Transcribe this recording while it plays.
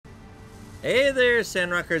Hey there,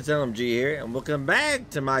 Sandrockers, LMG here, and welcome back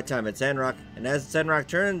to My Time at Sandrock. And as Sandrock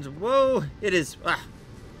turns, whoa, it is,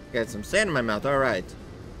 got some sand in my mouth, alright.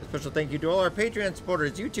 A special thank you to all our Patreon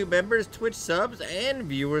supporters, YouTube members, Twitch subs, and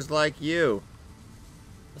viewers like you.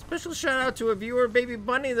 A special shout out to a viewer, Baby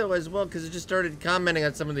Bunny, though, as well, because it just started commenting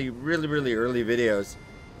on some of the really early videos.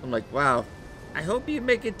 I'm like, wow, I hope you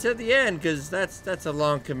make it to the end, because that's a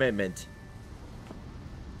long commitment.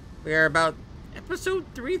 We are about episode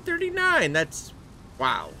 339. That's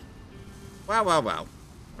wow. Wow.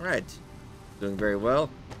 Alright. Doing very well.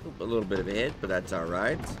 Oop, a little bit of a hit, but that's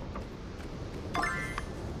alright.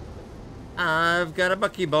 I've got a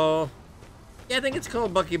buckyball. Yeah, I think it's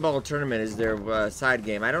called Buckyball Tournament is their side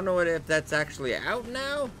game. I don't know if that's actually out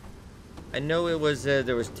now. I know it was,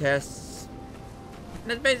 there was tests.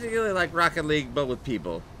 And it's basically like Rocket League, but with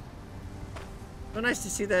people. So nice to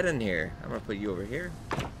see that in here. I'm gonna put you over here.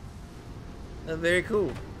 Very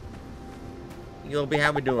cool. You'll be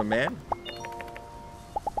how we doing, man?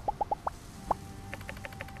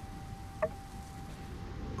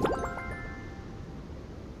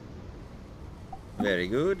 Very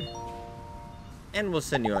good. And we'll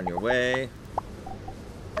send you on your way.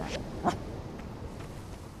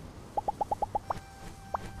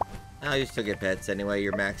 Oh, you still get pets anyway.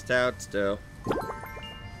 You're maxed out still.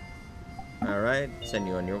 Alright, send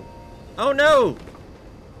you on your... Oh no!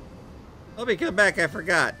 Obi, come back, I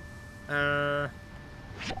forgot.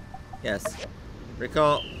 Yes.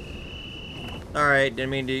 Recall. Alright, didn't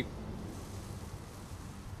mean to...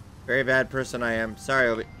 Very bad person I am. Sorry,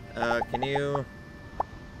 Obi. Can you...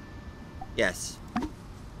 Yes.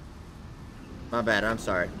 My bad, I'm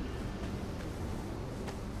sorry.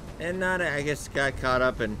 And not, I guess, got caught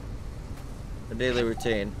up in the daily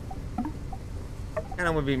routine.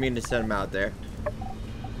 Kinda would be mean to send him out there.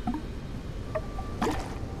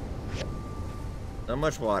 So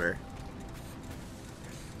much water.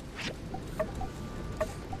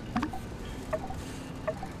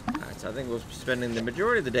 Alright, so I think we'll be spending the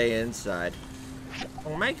majority of the day inside.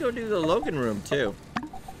 We might go do the Logan room too.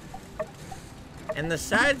 And the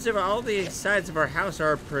sides of all the sides of our house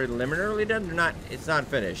are preliminarily done. They're not. It's not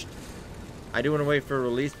finished. I do want to wait for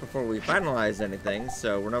release before we finalize anything.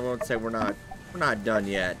 So we're not going to say we're not done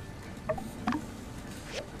yet.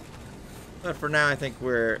 But for now, I think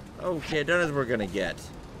we're okay. Done as we're gonna get.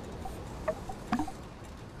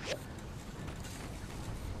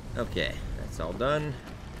 Okay, that's all done.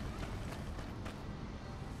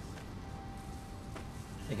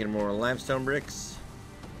 Making more limestone bricks.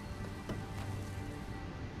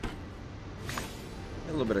 A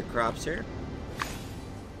little bit of crops here.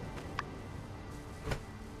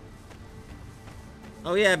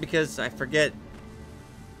 Oh yeah, because I forget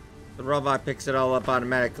the robot picks it all up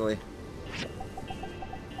automatically.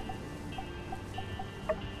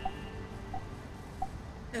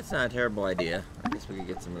 That's not a terrible idea. I guess we could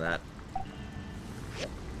get some of that.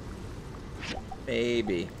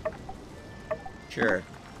 Maybe. Sure.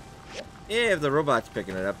 Yeah, if the robot's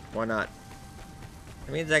picking it up, why not?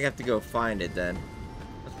 That means I have to go find it then.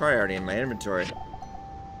 That's probably already in my inventory.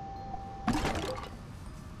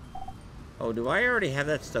 Oh, do I already have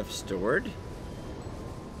that stuff stored?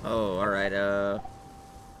 Oh, alright,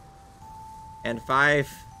 and 5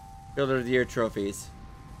 Builder of the Year trophies.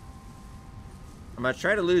 I'm gonna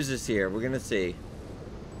try to lose this here. We're gonna see.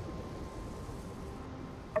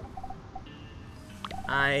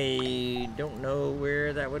 I don't know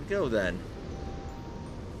where that would go then.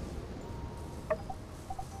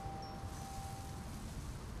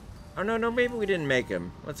 Oh no, maybe we didn't make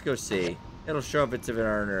them. Let's go see. It'll show up if it's in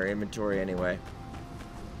our inventory anyway.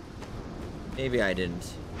 Maybe I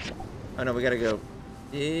didn't. Oh no, we gotta go.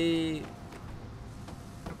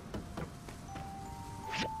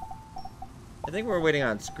 I think we're waiting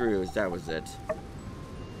on screws. That was it.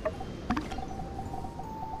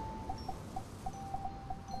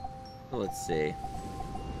 Let's see.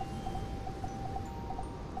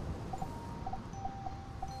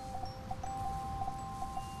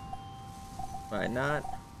 Why not?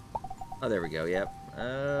 Oh, there we go. Yep.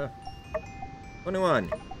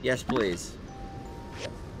 21. Yes, please.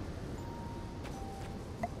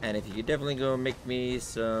 And if you could definitely go make me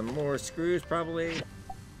some more screws, probably.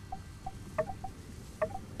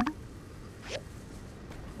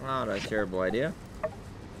 Not a terrible idea.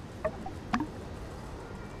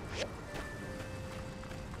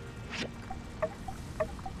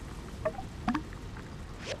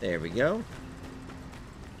 There we go.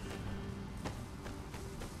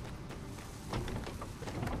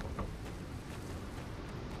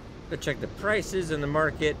 Go check the prices in the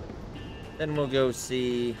market. Then we'll go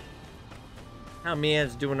see how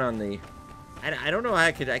Mian's doing on the I don't know how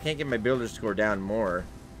I can't get my builder score down more.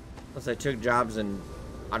 Unless I took jobs and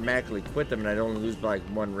automatically quit them and I'd only lose by like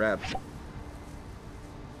 1 rep.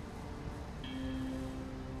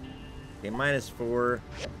 Okay, -4.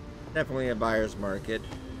 Definitely a buyer's market.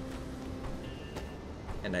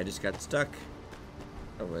 And I just got stuck.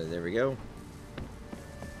 Oh, well, there we go.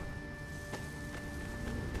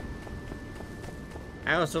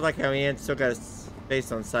 I also like how Ian still got his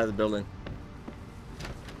face on the side of the building.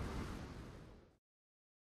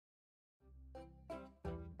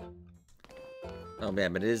 Oh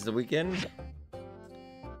man, but it is the weekend.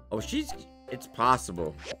 Oh, it's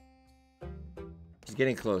possible. She's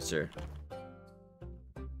getting closer.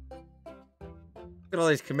 Look at all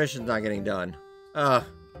these commissions not getting done. Ugh,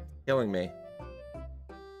 killing me.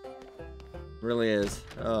 Really is.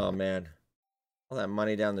 Oh man. All that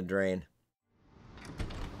money down the drain.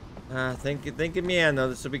 Think of me, Ann, though.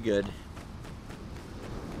 This will be good.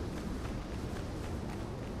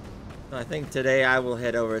 I think today I will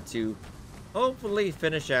head over to hopefully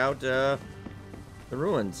finish out the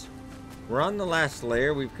ruins. We're on the last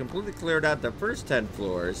layer. We've completely cleared out the first 10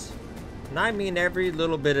 floors. And I mean every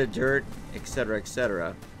little bit of dirt, etc.,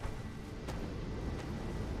 etc.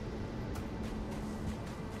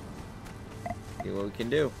 See what we can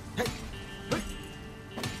do.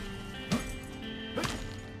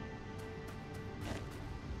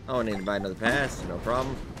 Oh, I need to buy another pass, no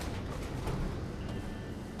problem.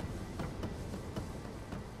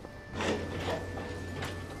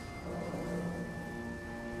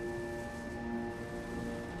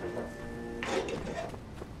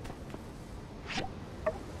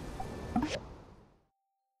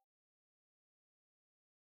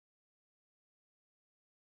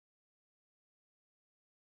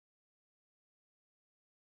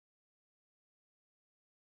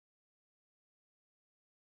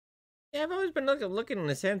 Yeah, I've always been looking in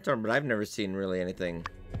the sandstorm, but I've never seen really anything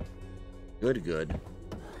good.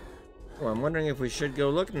 Oh, I'm wondering if we should go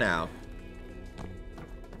look now.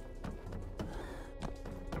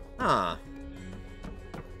 Huh.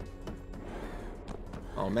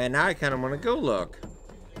 Oh man, now I kind of want to go look.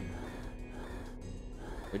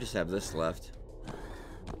 We just have this left.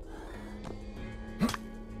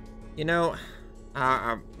 You know,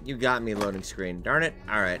 you got me, loading screen. Darn it.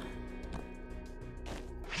 Alright.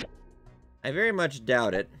 I very much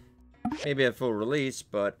doubt it. Maybe a full release,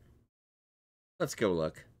 but let's go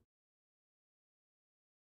look.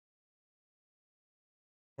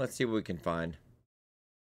 Let's see what we can find.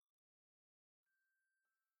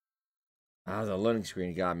 Ah, the loading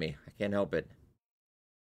screen got me. I can't help it.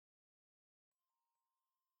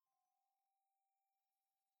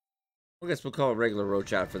 I guess we'll call a regular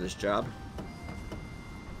roach out for this job.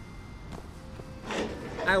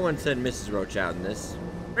 I wouldn't send Mrs. Roach out in this.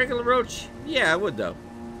 Regular roach? Yeah, I would though.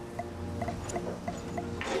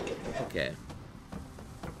 Okay.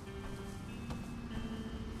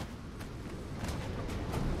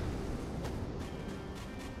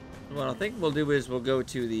 What I think we'll do is we'll go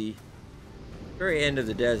to the very end of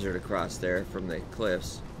the desert across there from the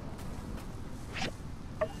cliffs.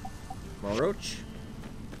 Come on, roach.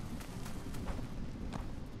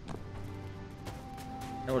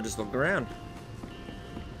 And we'll just look around.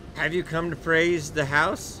 Have you come to praise the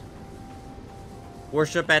house?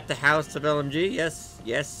 Worship at the house of LMG? Yes,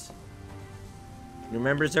 yes. New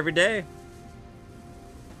members every day.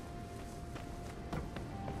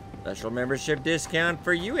 Special membership discount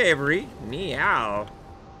for you, Avery. Meow.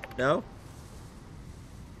 No?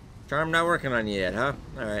 Charm not working on you yet, huh?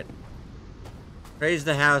 Alright. Praise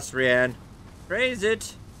the house, Rianne. Praise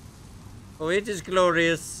it. Oh, it is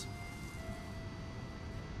glorious.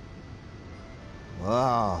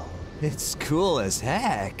 Whoa, it's cool as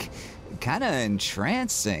heck. Kinda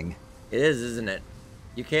entrancing. It is, isn't it?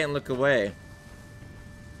 You can't look away.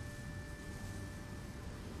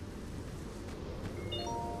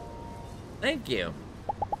 Thank you.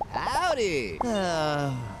 Howdy.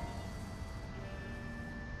 I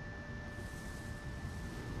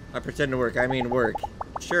pretend to work. I mean work.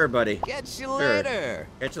 Sure, buddy. Catch you later.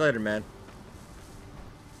 Catch you later, man.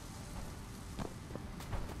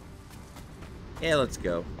 Yeah, let's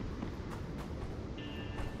go.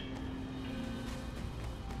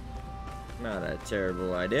 Not a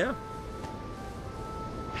terrible idea.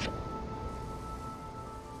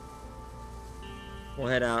 We'll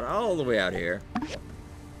head out all the way out here.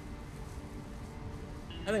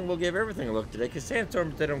 I think we'll give everything a look today, because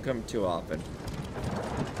sandstorms, they don't come too often.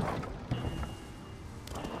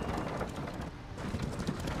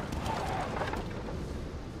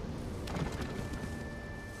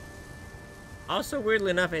 Also, weirdly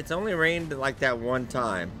enough, it's only rained like that one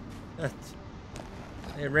time.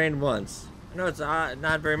 It rained once. I know it's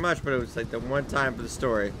not very much, but it was like the one time for the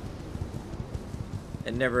story.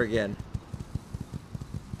 And never again.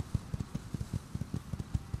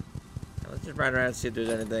 Now, let's just ride around and see if there's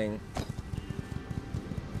anything.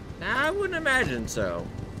 Nah, I wouldn't imagine so.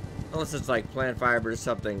 Unless it's like plant fiber or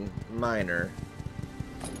something minor.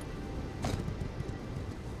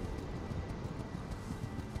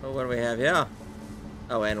 Oh, what do we have? Yeah.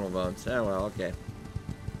 Oh, animal bones. Oh, well, okay.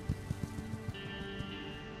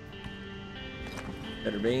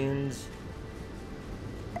 Better beans.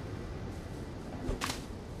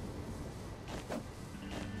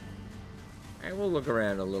 Alright, we'll look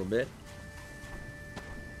around a little bit.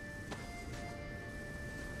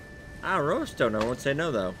 Ah, roast stone. I won't say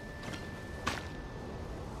no, though.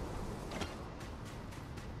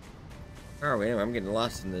 Oh, anyway, I'm getting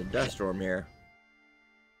lost in the dust storm here.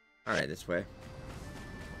 Alright, this way.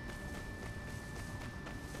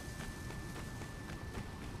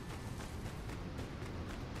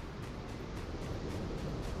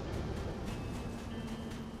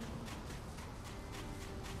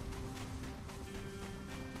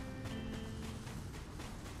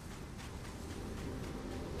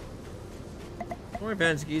 Don't worry,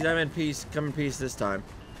 Penskis, I'm in peace. Come in peace this time.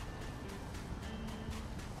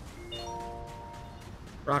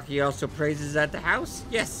 Rocky also praises at the house?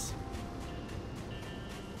 Yes!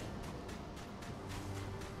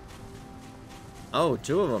 Oh,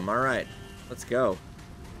 2 of them. Alright. Let's go.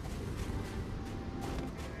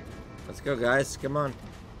 Let's go, guys. Come on.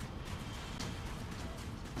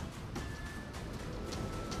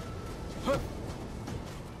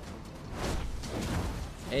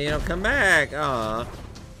 Hey, you don't come back. Aw.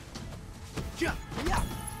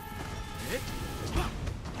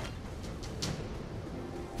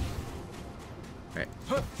 Alright.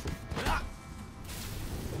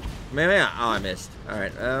 Maybe. Oh, I missed.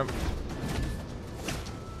 Alright,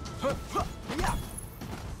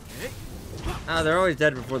 Oh, they're always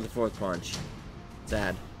dead before the 4th punch.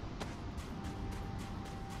 Sad.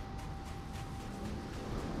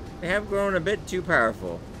 They have grown a bit too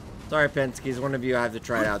powerful. Sorry, Penskis. One of you I have to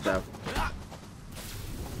try it out, though.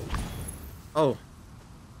 Oh.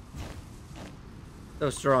 So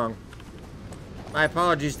strong. My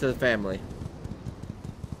apologies to the family.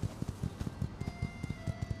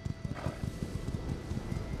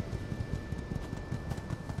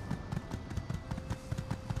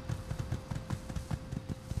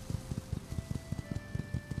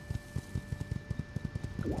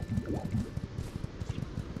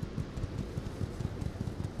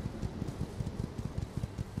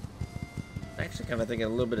 Actually, kind of thinking a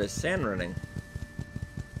little bit of sand running.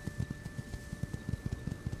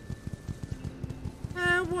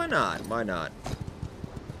 Why not? Why not?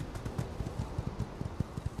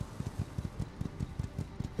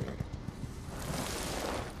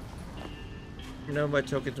 You know what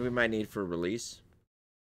tokens we might need for release?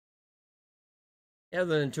 Yeah,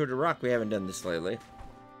 other than Tour de Rock, we haven't done this lately.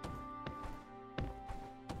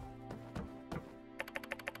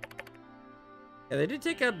 Yeah, they did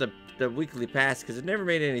take out the weekly pass because it never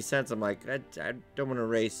made any sense. I'm like, I don't want to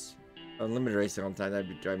race unlimited racing all the time. That'd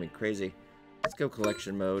be driving me crazy. Let's go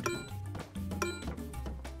collection mode.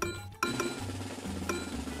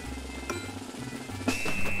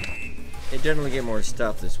 They generally get more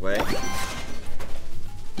stuff this way.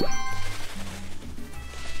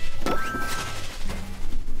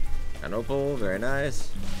 An opal, very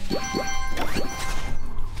nice.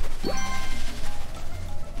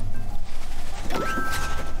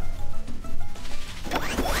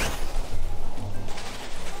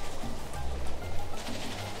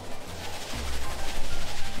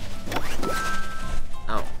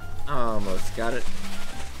 Oh, I almost got it.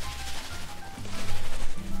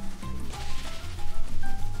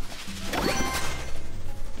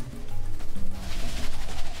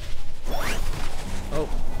 Oh,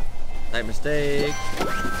 that mistake.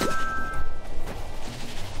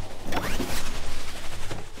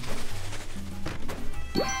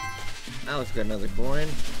 Now let's get another coin.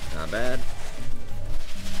 Not bad.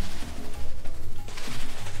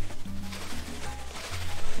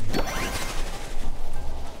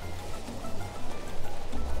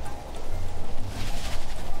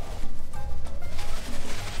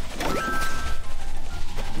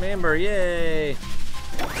 Member, yay!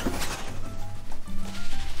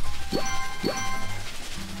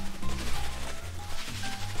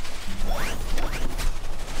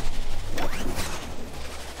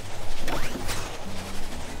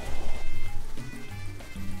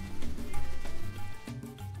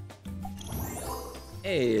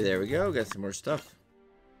 Hey, there we go. Got some more stuff.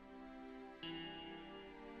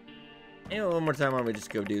 And one more time, why don't we just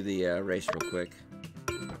go do the race real quick?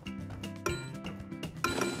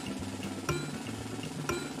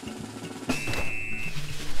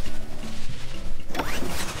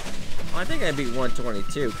 I think I beat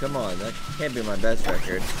 122. Come on, that can't be my best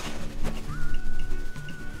record.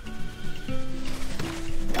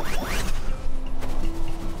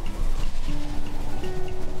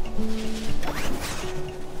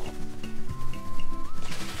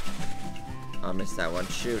 I missed that one.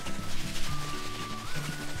 Shoot.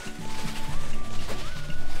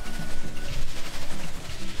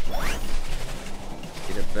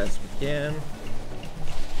 Get it best we can.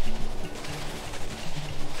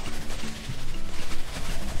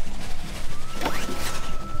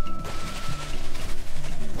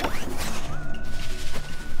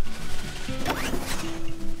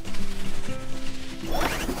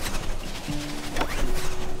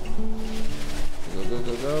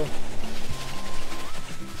 Go.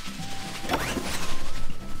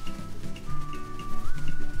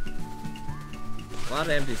 A lot of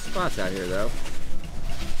empty spots out here, though.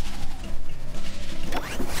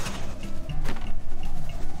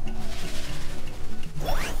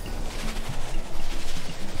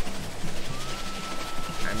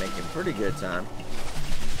 I'm making pretty good time.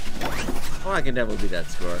 Oh, I can definitely beat that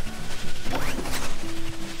score.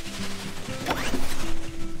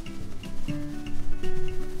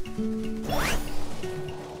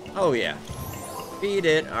 Oh yeah, beat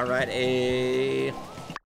it. All right,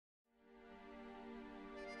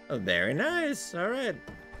 oh, very nice. All right.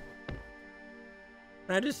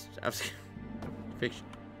 I was fiction.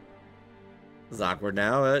 It's awkward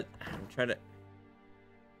now, but I'm trying to.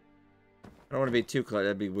 I don't want to be too close.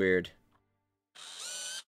 That'd be weird.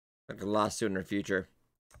 Like a lawsuit in the future.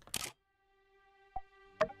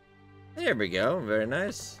 There we go. Very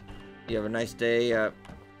nice. You have a nice day.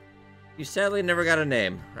 You sadly never got a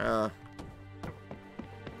name.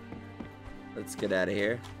 Let's get out of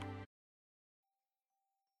here.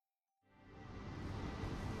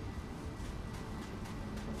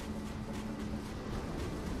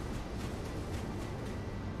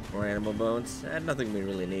 More animal bones. Nothing we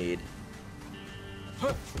really need.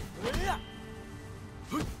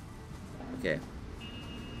 Okay.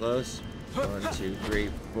 Close. 1, 2, 3,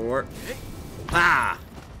 4. Ah!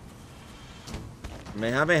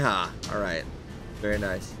 Meha. Alright. Very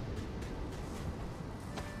nice.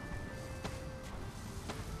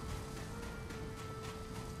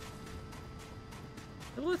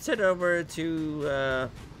 So let's head over to, I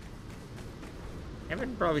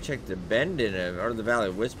haven't probably checked the bend or the Valley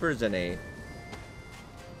of Whispers in a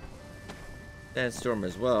sandstorm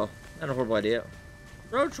as well. Not a horrible idea.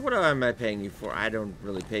 Roach, what am I paying you for? I don't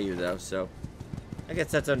really pay you though, so I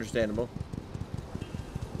guess that's understandable.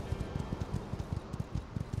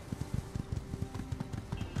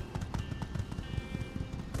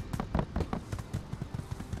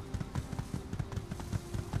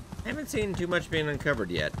 I haven't seen too much being uncovered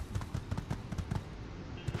yet.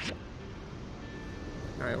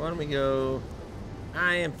 Alright, why don't we go...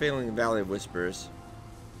 I am failing the Valley of Whispers.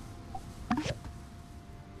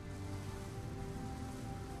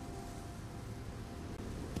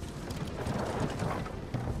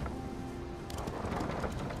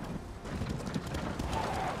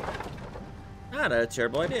 Not a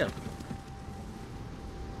terrible idea.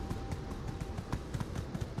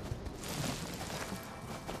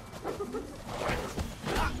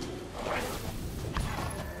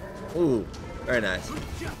 Ooh, very nice.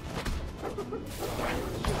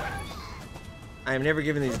 I am never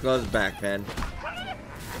giving these gloves back, Pen.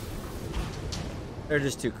 They're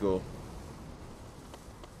just too cool.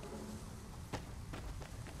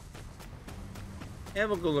 Yeah,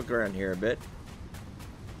 we'll go look around here a bit.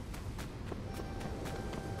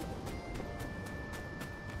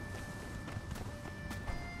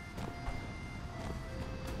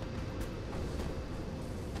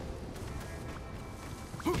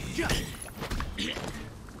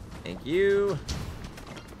 Thank you.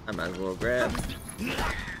 I might as well grab.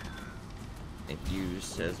 Thank you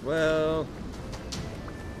as well.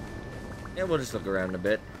 Yeah, we'll just look around a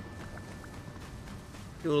bit.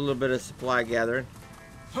 Do a little bit of supply gathering.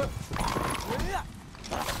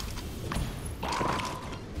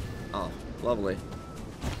 Oh, lovely.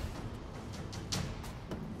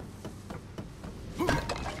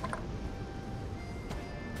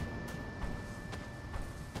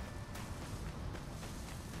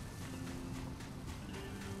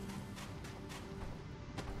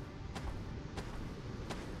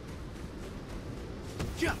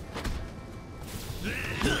 Yeah.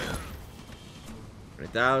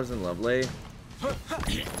 20,000, lovely.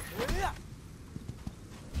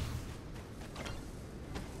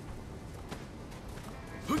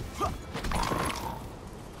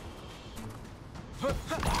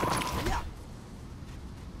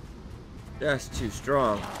 Just too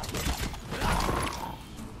strong.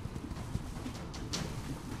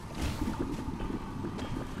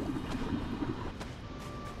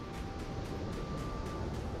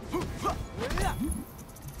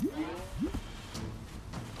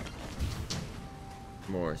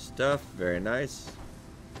 More stuff, very nice.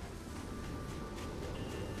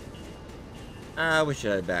 We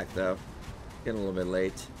should head back though. Getting a little bit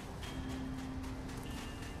late.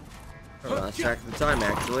 Oh, lost track of the time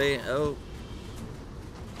actually. Oh.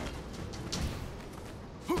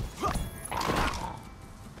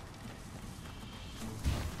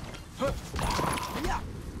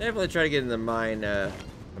 Definitely try to get in the mine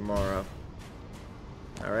tomorrow.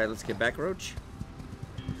 Alright, let's get back, Roach.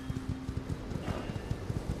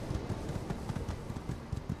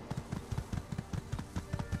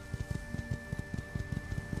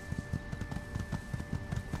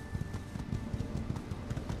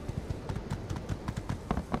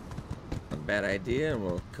 Bad idea, and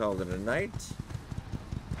we'll call it a night.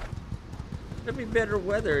 It'll be better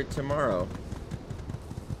weather tomorrow.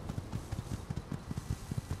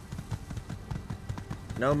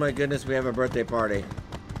 No, my goodness, we have a birthday party.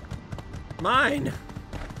 Mine!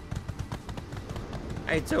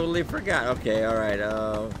 I totally forgot. Okay, alright,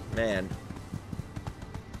 oh, man.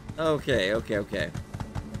 Okay.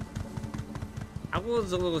 I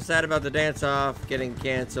was a little sad about the dance-off getting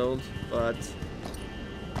canceled, but...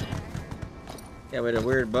 yeah, we had a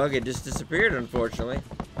weird bug. It just disappeared, unfortunately.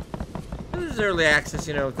 This is early access,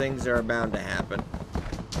 you know, things are bound to happen.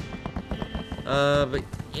 But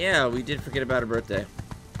yeah, we did forget about her birthday.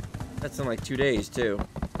 That's in like 2 days, too.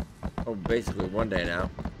 Oh, basically 1 day now.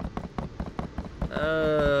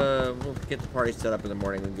 We'll get the party set up in the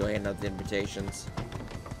morning and go hand out the invitations.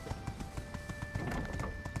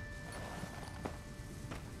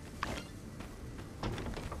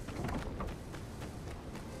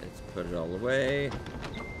 Put it all away.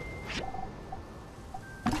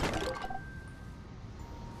 I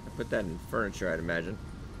put that in furniture, I'd imagine.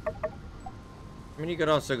 I mean, you could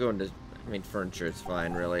also go into... I mean, furniture is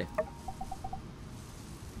fine, really.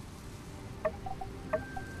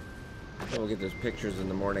 So we'll get those pictures in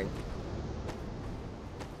the morning.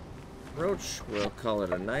 Roach, we'll call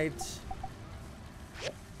it a night.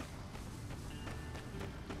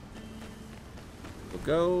 We'll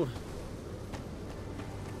go.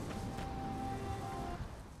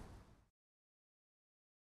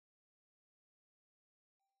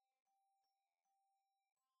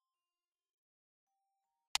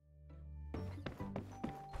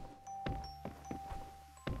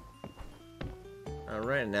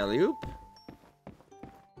 Alright, an alley-oop.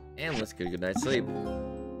 And let's get a good night's sleep.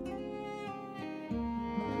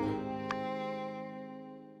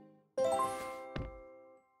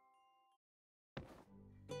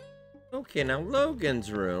 Okay, now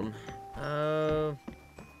Logan's room. We're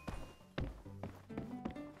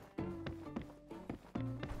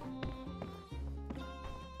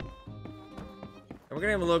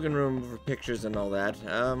gonna have a Logan room for pictures and all that.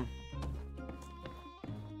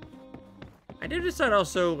 I did decide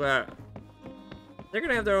also, they're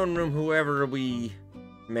gonna have their own room, whoever we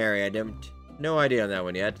marry. No idea on that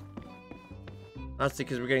one yet. Honestly,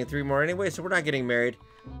 because we're getting 3 more anyway, so we're not getting married.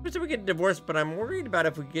 So we get divorced, but I'm worried about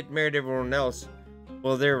if we get married to everyone else,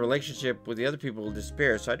 well, their relationship with the other people will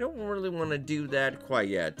disappear, so I don't really want to do that quite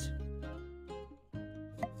yet.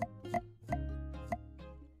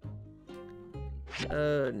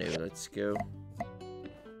 No, let's go.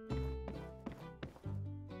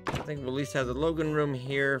 I think we'll at least have the Logan room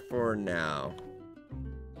here for now.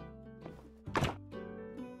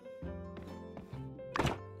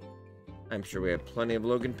 I'm sure we have plenty of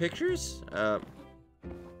Logan pictures. That's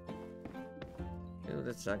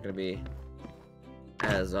not going to be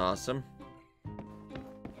as awesome.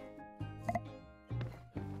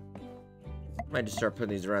 Might just start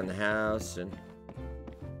putting these around the house and...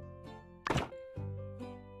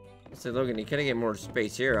 say, Logan, you kind of get more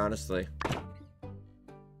space here, honestly.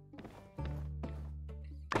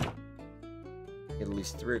 Get at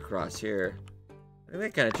least 3 across here. I think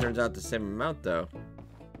that kind of turns out the same amount, though.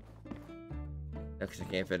 Because I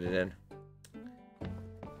can't fit it in.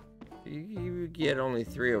 You get only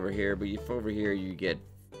 3 over here, but over here you get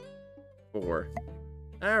 4.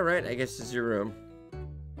 Alright, I guess this is your room.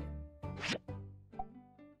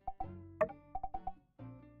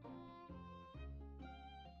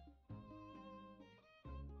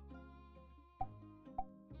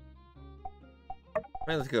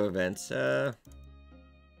 Alright, let's go events. We'll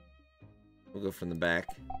go from the back.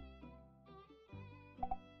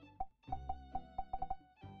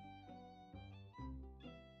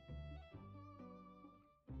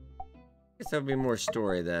 Guess that'll be more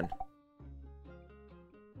story then.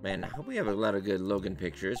 Man, I hope we have a lot of good Logan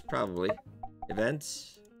pictures. Probably.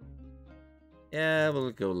 Events. Yeah,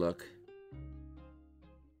 we'll go look.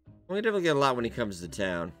 We definitely get a lot when he comes to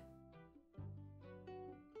town.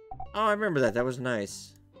 Oh, I remember that. That was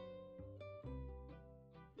nice.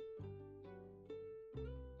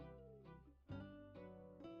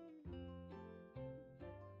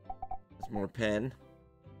 There's more Pen.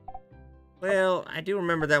 Well, I do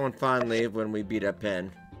remember that one fondly when we beat up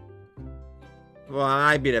Pen. Well,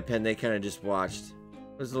 I beat up Pen. They kind of just watched.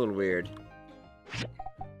 It was a little weird.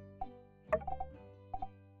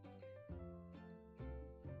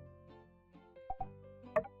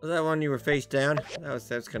 Was that one you were face down? That was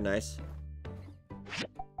kind of nice.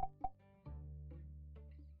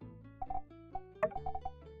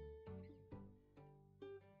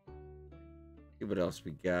 See what else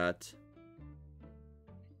we got.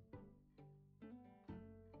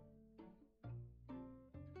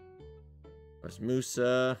 There's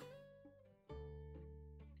Musa.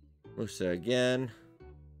 Musa again.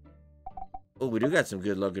 Oh, we do got some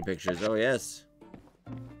good looking pictures. Oh, yes.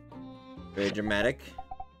 Very dramatic.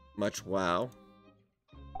 Much wow.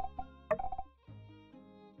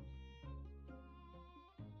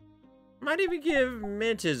 Might even give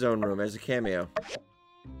Mint his own room as a cameo.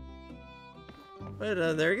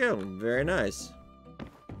 But there you go. Very nice.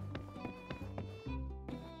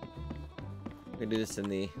 We can do this in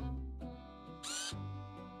the...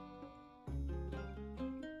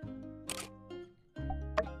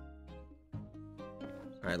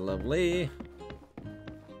 Alright, lovely.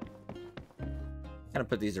 Kind of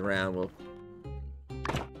put these around. We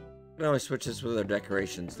can always switch this with our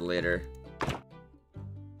decorations later.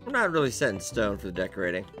 We're not really set in stone for the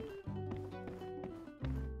decorating.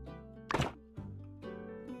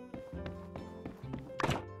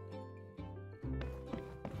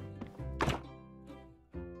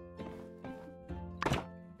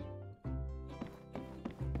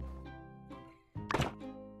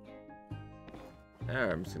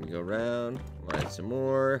 Alright, I'm just gonna go around, light some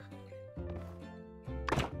more.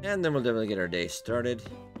 And then we'll definitely get our day started.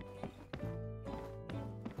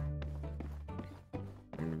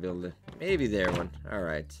 I'm gonna build it. Maybe there one.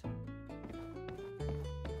 Alright.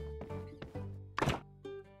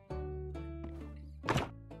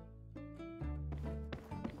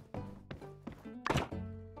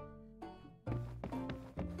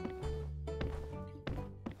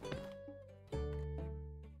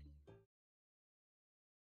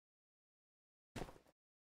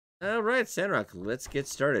 Alright, Sandrock, let's get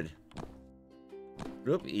started.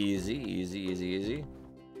 Oop, easy, easy, easy, easy.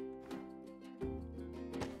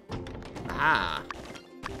 Ah!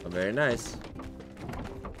 Oh, very nice.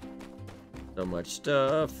 So much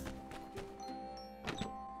stuff.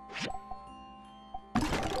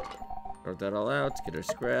 Sort that all out, get our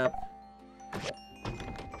scrap.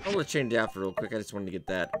 I'll let change out for real quick, I just wanted to get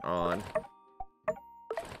that on.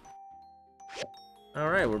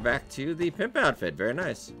 Alright, we're back to the pimp outfit, very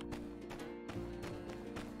nice.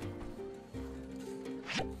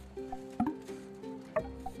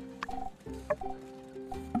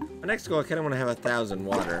 My next goal, I kind of want to have 1,000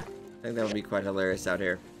 water. I think that would be quite hilarious out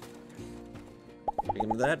here.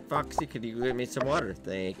 Speaking of that, Foxy, could you get me some water?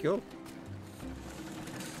 Thank you.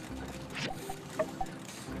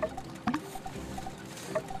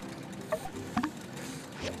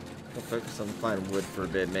 I'll focus on finding wood for a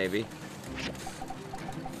bit, maybe.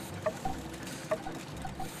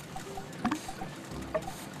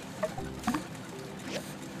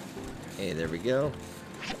 Hey, there we go.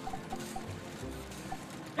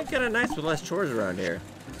 It's kind of nice with less chores around here.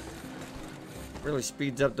 Really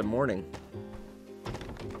speeds up the morning.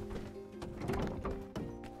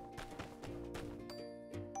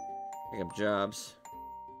 Pick up jobs.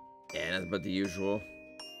 Yeah, nothing but the usual.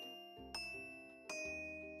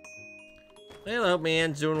 Well, I hope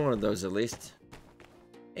Anne's doing one of those at least.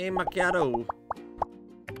 Hey, macchiato.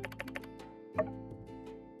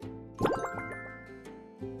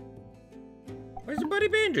 Where's your buddy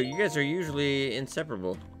Banjo? You guys are usually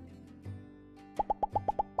inseparable.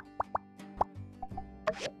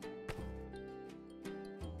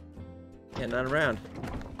 Yeah, not around.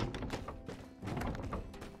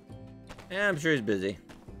 Yeah, I'm sure he's busy.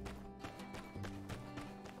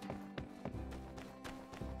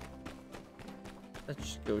 Let's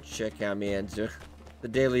just go check out Mian's the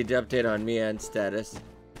daily update on Mian's status.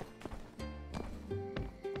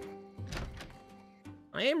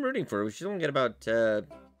 I am rooting for her. We should only get about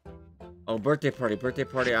oh, birthday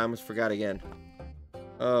party. I almost forgot again.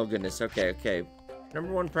 Oh goodness. Okay.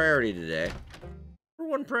 Number one priority today.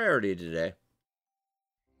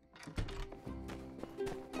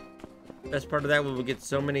 Best part of that, we will get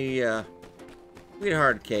so many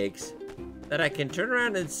sweetheart cakes that I can turn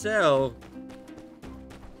around and sell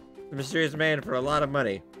the mysterious man for a lot of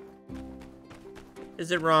money.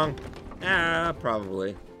 Is it wrong? Ah,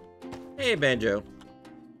 probably. Hey, Banjo.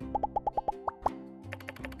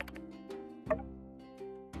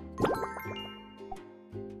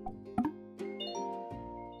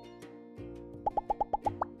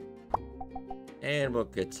 And we'll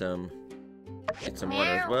get some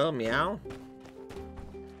water as well. Meow.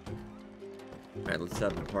 Alright, let's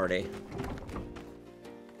have the party.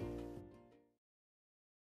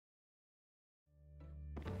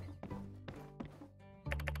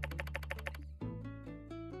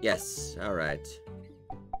 Yes, alright.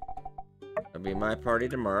 It'll be my party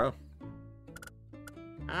tomorrow.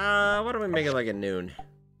 Why don't we make it like at noon?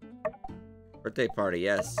 Birthday party,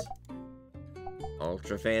 yes.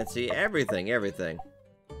 Ultra fancy, everything.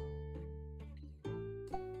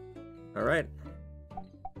 Alright.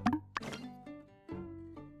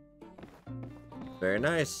 Very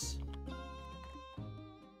nice.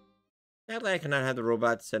 Sadly, I cannot have the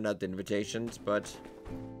robot send out the invitations, but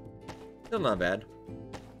still not bad.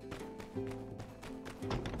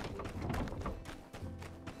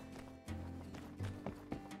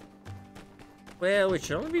 Well, it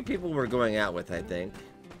should only be people we're going out with, I think.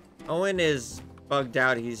 Owen is bugged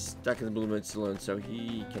out. He's stuck in the Blue Moon Saloon, so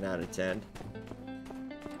he cannot attend.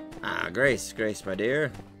 Ah, Grace, my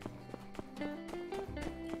dear.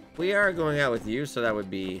 We are going out with you, so that would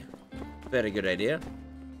be a very good idea.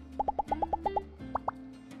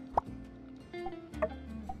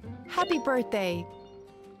 Happy birthday.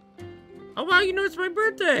 Oh, wow, you know it's my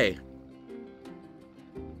birthday.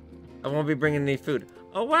 I won't be bringing any food.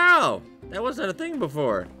 Oh, wow. That wasn't a thing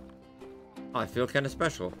before. Oh, I feel kind of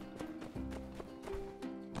special.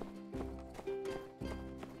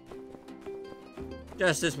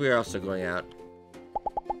 Justice, we are also going out.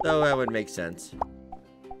 Though that would make sense.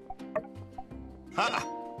 Ha!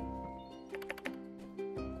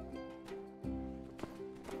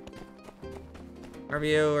 Are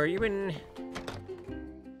you in?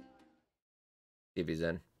 See if he's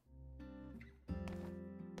in.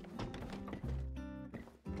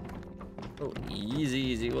 Oh,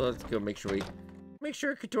 easy. Well, let's go make sure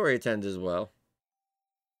Katori attends as well.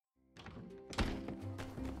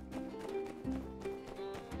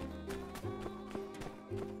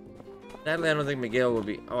 Sadly, I don't think Miguel will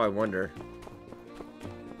be. Oh, I wonder.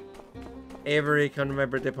 Avery, come to my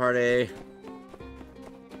birthday party.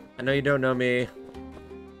 I know you don't know me.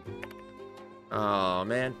 Oh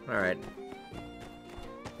man. All right.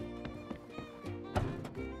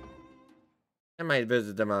 I might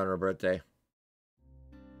visit them on her birthday.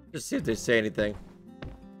 Just see if they say anything.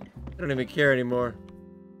 I don't even care anymore.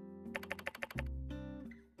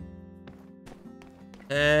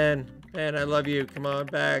 And I love you. Come on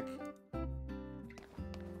back.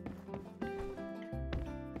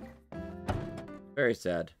 Very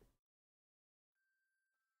sad.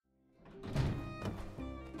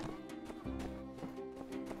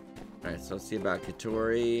 Alright, so let's see about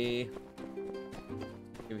Katori.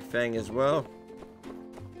 Maybe Fang as well.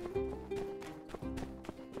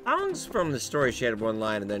 Fang's from the story, she had one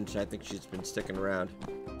line, and then I think she's been sticking around.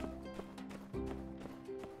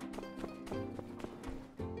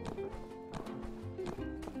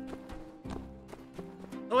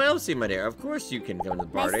 Oh, Elsie, my dear, of course you can come to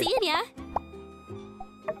the party. Nice seeing ya.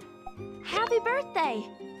 Happy birthday.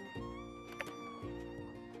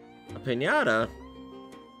 A piñata?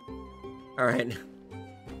 Alright.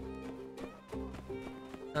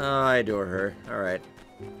 Oh, I adore her. Alright.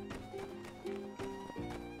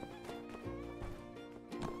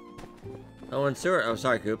 Oh, and Sir. Oh,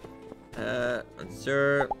 sorry, Coop. And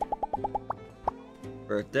Sir.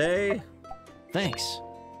 Birthday. Thanks.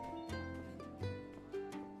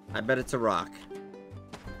 I bet it's a rock.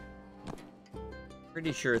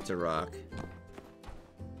 Pretty sure it's a rock.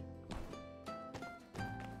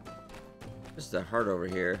 Just a heart over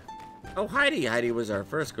here. Oh, Heidi! Heidi was our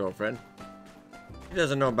first girlfriend. She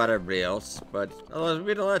doesn't know about everybody else, but otherwise we'd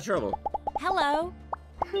be in a lot of trouble. Hello.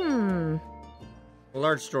 A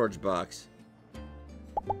large storage box.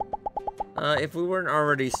 If we weren't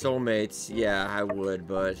already soulmates, yeah, I would,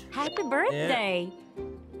 but... Happy birthday.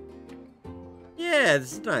 Yeah,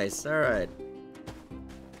 this is nice. Alright.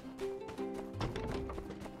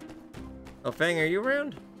 Oh, Fang, are you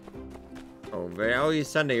around? Oh, you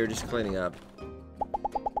Sunday, you're just cleaning up.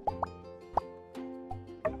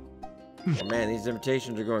 Oh man, these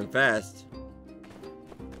invitations are going fast.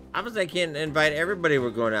 Obviously, I can't invite everybody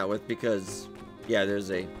we're going out with because, yeah,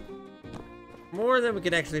 there's more than we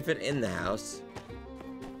can actually fit in the house.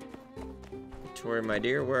 Tori, my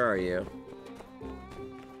dear, where are you?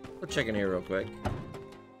 We'll check in here real quick.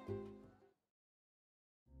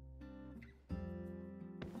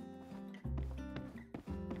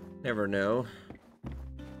 Never know.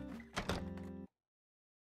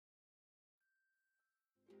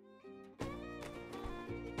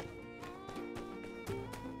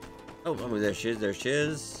 Oh, there she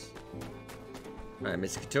is. Alright,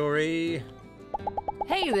 Miss Katori.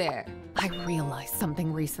 Hey there. I realized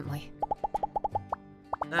something recently.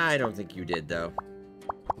 I don't think you did, though.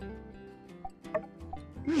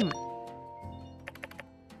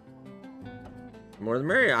 More the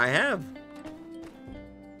merrier. I have.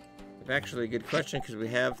 Actually, a good question because we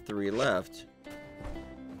have 3 left.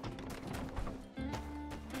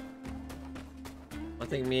 I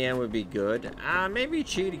think Mian would be good. Maybe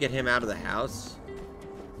Chi to get him out of the house.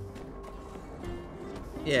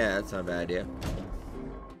 Yeah, that's not a bad idea.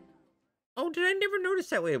 Oh, did I never notice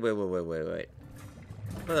that? Wait. Oh,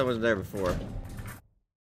 that wasn't there before.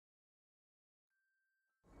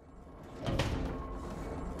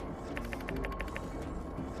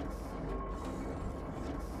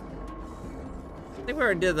 I think we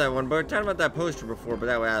already did that one, but we were talking about that poster before, but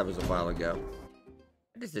that was a while ago.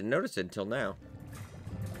 I just didn't notice it until now.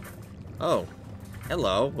 Oh.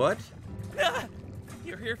 Hello, what?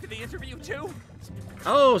 You're here for the interview too?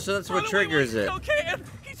 Oh, so that's what triggers it. Okay,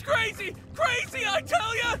 he's crazy! Crazy, I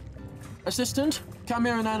tell ya! Assistant, come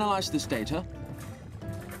here and analyze this data.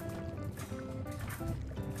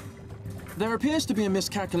 There appears to be a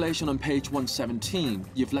miscalculation on page 117.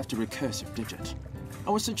 You've left a recursive digit. I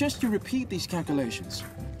would suggest you repeat these calculations.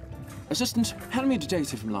 Assistant, hand me the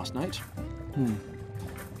data from last night.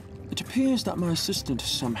 It appears that my assistant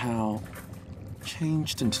somehow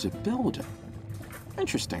changed into the builder.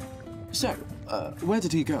 Interesting. So, where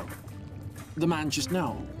did he go? The man just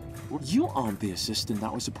now. You aren't the assistant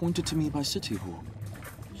that was appointed to me by City Hall.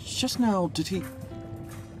 Just now, did he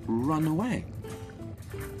run away?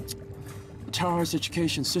 Tara's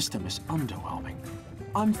education system is underwhelming.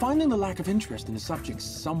 I'm finding the lack of interest in the subject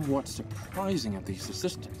somewhat surprising of these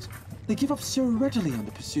assistants. They give up so readily on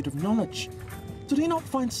the pursuit of knowledge. Do they not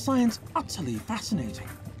find science utterly fascinating?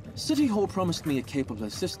 City Hall promised me a capable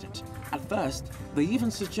assistant. At first, they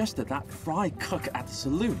even suggested that fry cook at the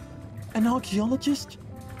saloon. An archaeologist?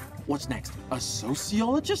 What's next? A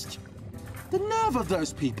sociologist? The nerve of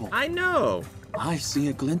those people! I know! I see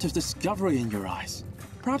a glint of discovery in your eyes.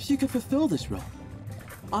 Perhaps you could fulfill this role.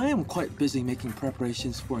 I am quite busy making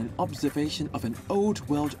preparations for an observation of an old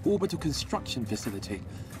world orbital construction facility,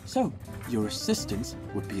 so your assistance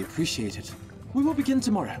would be appreciated. We will begin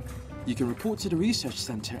tomorrow. You can report to the research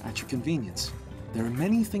center at your convenience. There are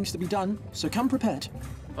many things to be done, so come prepared.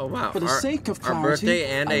 Oh wow! For the sake of our birthday clarity,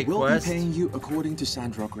 and I a will quest. be paying you according to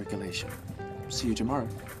Sandrock regulation. See you tomorrow.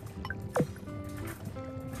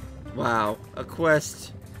 Wow, a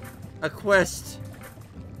quest. A quest.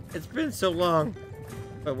 It's been so long.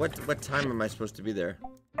 But what time am I supposed to be there?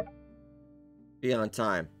 Be on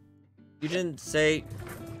time. You didn't say...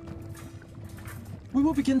 We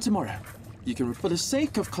will begin tomorrow. You can, for the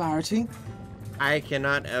sake of clarity... I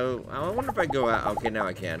cannot... Oh, I wonder if I go out. Okay, now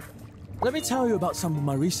I can. Let me tell you about some of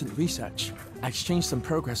my recent research. I exchanged some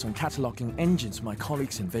progress on cataloging engines with my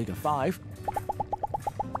colleagues in Vega 5.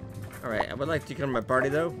 Alright, I would like to come to my party,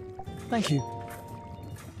 though. Thank you.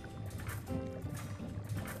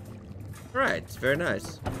 Alright, it's very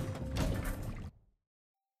nice.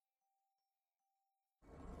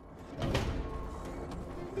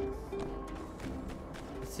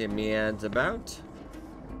 Let's see if Mian's about.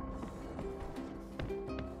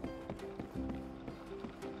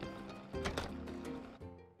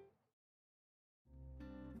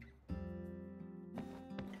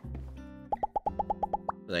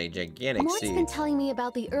 Like gigantic Mort's seeds. been telling me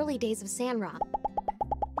about the early days of Sandrock.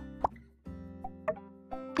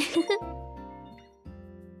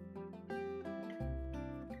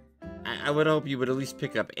 I would hope you would at least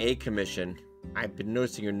pick up a commission. I've been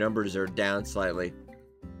noticing your numbers are down slightly.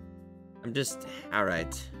 I'm just...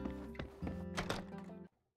 Alright.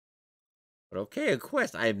 But okay, a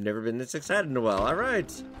quest. I've never been this excited in a while.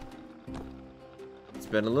 Alright. It's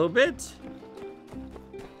been a little bit.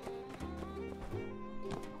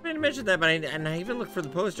 I didn't mention that, but I even looked for the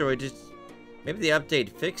poster. I just... Maybe the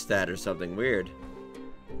update fixed that or something weird.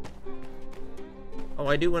 Oh,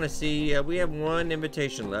 I do want to see... we have one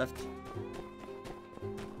invitation left.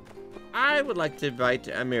 I would like to invite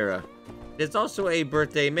Amira. It's also a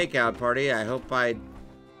birthday makeout party. I hope I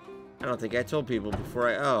don't think I told people before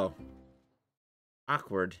oh.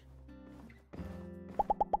 Awkward.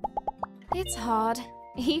 It's hard,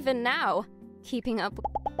 even now, keeping up.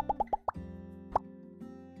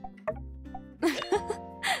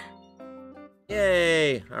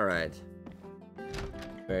 Yay! Alright.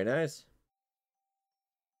 Very nice.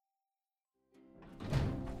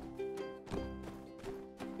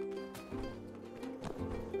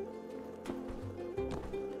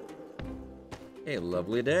 A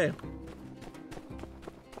lovely day.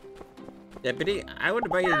 Deputy, I would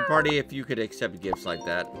invite you to the party if you could accept gifts like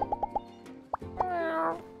that.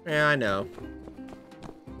 Yeah, I know.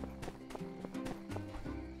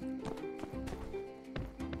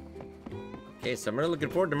 Okay, so I'm really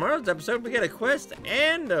looking forward to tomorrow's episode. We got a quest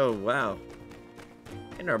and, oh wow,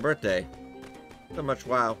 and our birthday. So much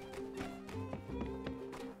wow.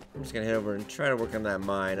 I'm just gonna head over and try to work on that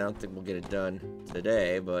mine. I don't think we'll get it done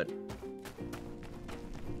today, but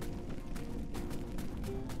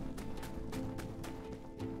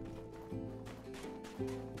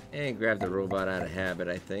and grab the robot out of habit,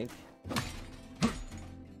 I think.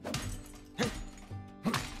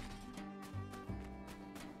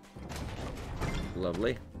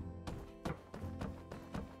 Lovely.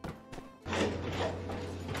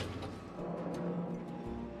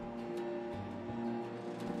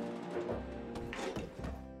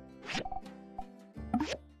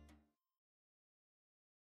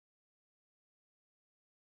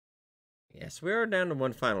 Yes, we are down to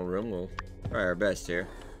one final room. We'll try our best here.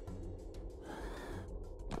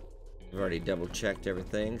 We've already double checked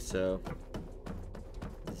everything, so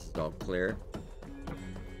this is all clear.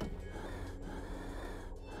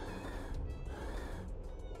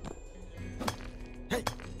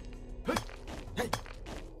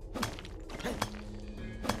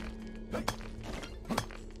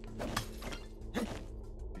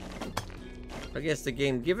 I guess the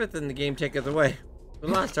game giveth and the game taketh away. We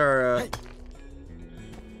lost our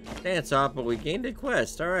dance off, but we gained a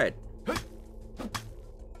quest. All right.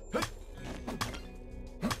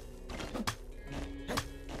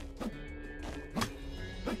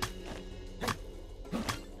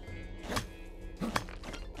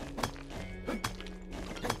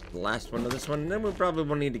 The last one of this one, and then we probably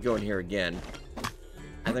will need to go in here again.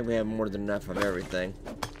 I think we have more than enough of everything.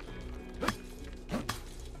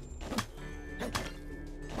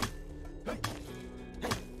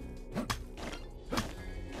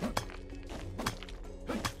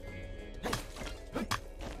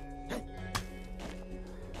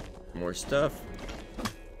 More stuff.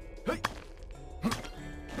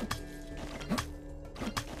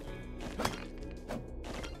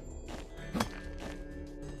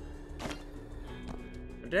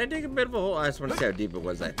 Did I dig a bit of a hole? I just want to see how deep it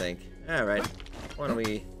was, I think. Alright. Why don't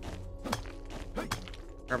we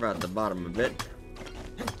carve out the bottom a bit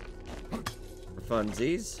for funsies.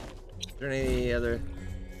 Is there any other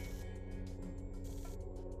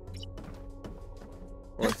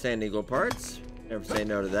or sand eagle parts? Never say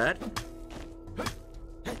no to that.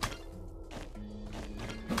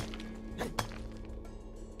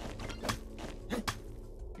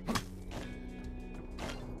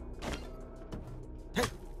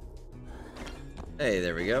 Hey,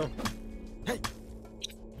 there we go.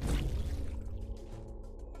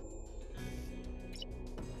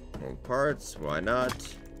 More parts, why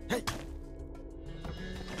not?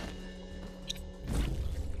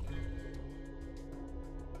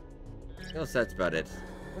 Else that's about it.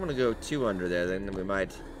 I'm gonna go 2 under there, then we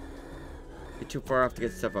might be too far off to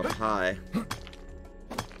get stuff up high.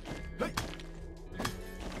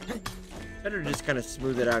 Better just kind of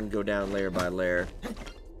smooth it out and go down layer by layer.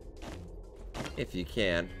 If you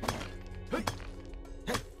can.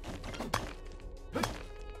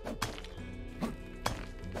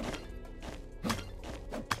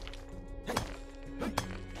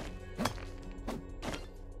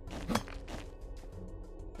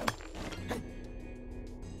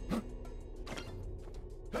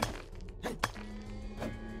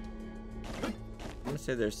 I'm gonna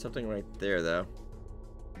say there's something right there, though.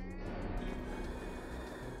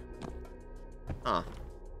 Ah.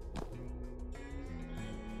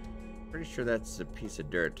 Pretty sure that's a piece of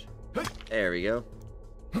dirt. There we go.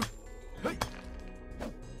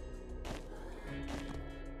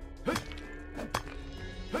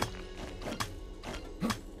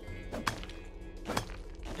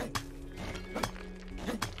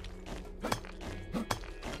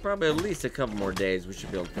 Probably at least a couple more days we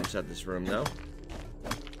should be able to finish out this room, though.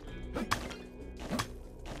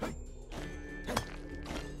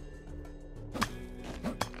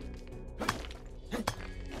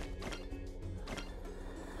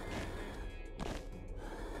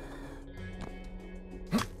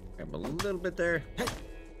 Grab a little bit there.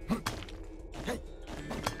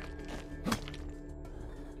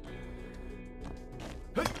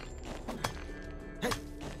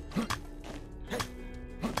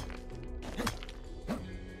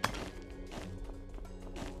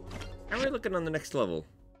 How are we looking on the next level?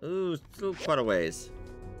 Ooh, still quite a ways.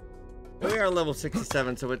 We are level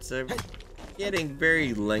 67, so it's getting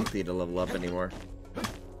very lengthy to level up anymore.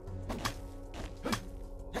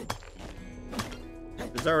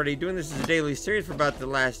 It's already doing this as a daily series for about the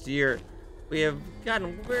last year. We have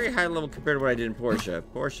gotten very high level compared to what I did in Portia.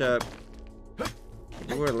 Portia,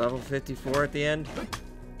 we were level 54 at the end.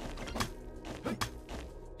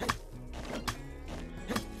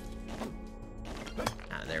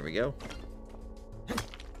 There we go.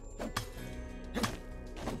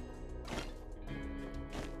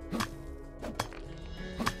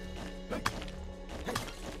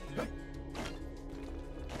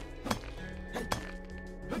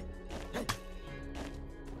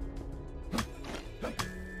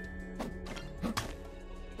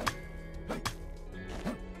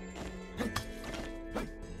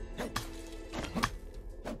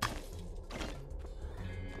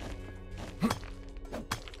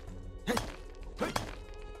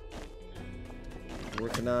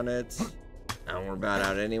 Working on it. And we're about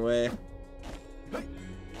out anyway.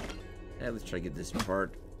 Let's try to get this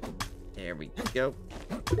part. There we go.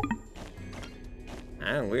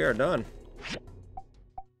 And we are done.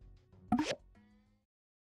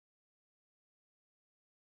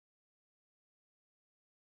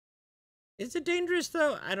 Is it dangerous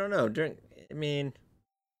though? I don't know. I mean,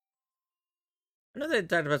 I know they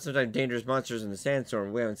talked about sometimes dangerous monsters in the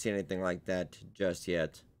sandstorm. We haven't seen anything like that just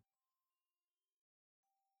yet.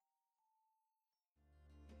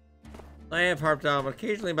 I have harped on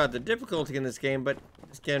occasionally about the difficulty in this game, but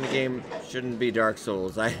this kind of game shouldn't be Dark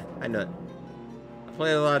Souls. I know. I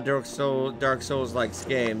play a lot of Dark Souls-like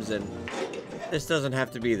games, and this doesn't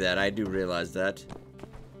have to be that. I do realize that.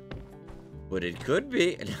 But it could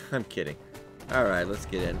be. I'm kidding. Alright, let's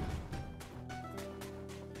get in.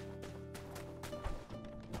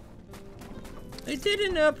 They did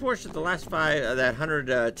in Portia the last 5, that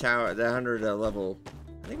 100 tower, that 100 level,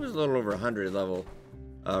 I think it was a little over 100 level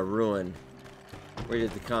ruin where you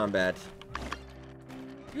did the combat.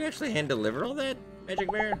 Did you actually hand deliver all that, Magic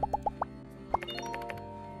Bear?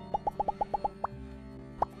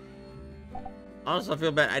 Also, I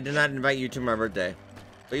feel bad. I did not invite you to my birthday,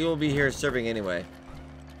 but you will be here serving anyway.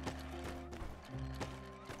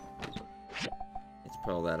 Let's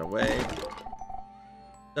put all that away.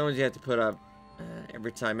 Some ones you have to put up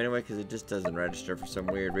every time anyway, because it just doesn't register for some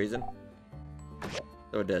weird reason.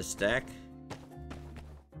 So it does stack.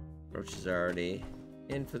 Roach is already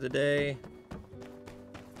in for the day.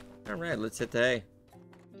 Alright, let's hit the hay.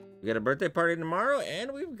 We got a birthday party tomorrow,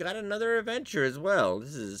 and we've got another adventure as well.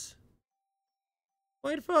 This is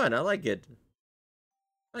quite fun. I like it.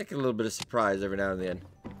 I like a little bit of surprise every now and then.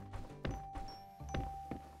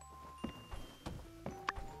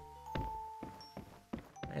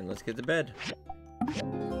 And let's get to bed.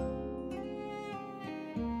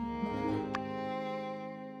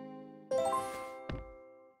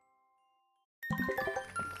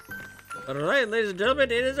 Alright, ladies and gentlemen,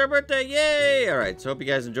 it is our birthday! Yay! Alright, so hope you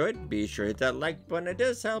guys enjoyed. Be sure to hit that like button. It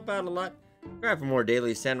does help out a lot. Grab for more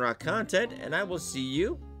daily Sandrock content, and I will see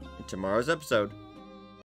you in tomorrow's episode.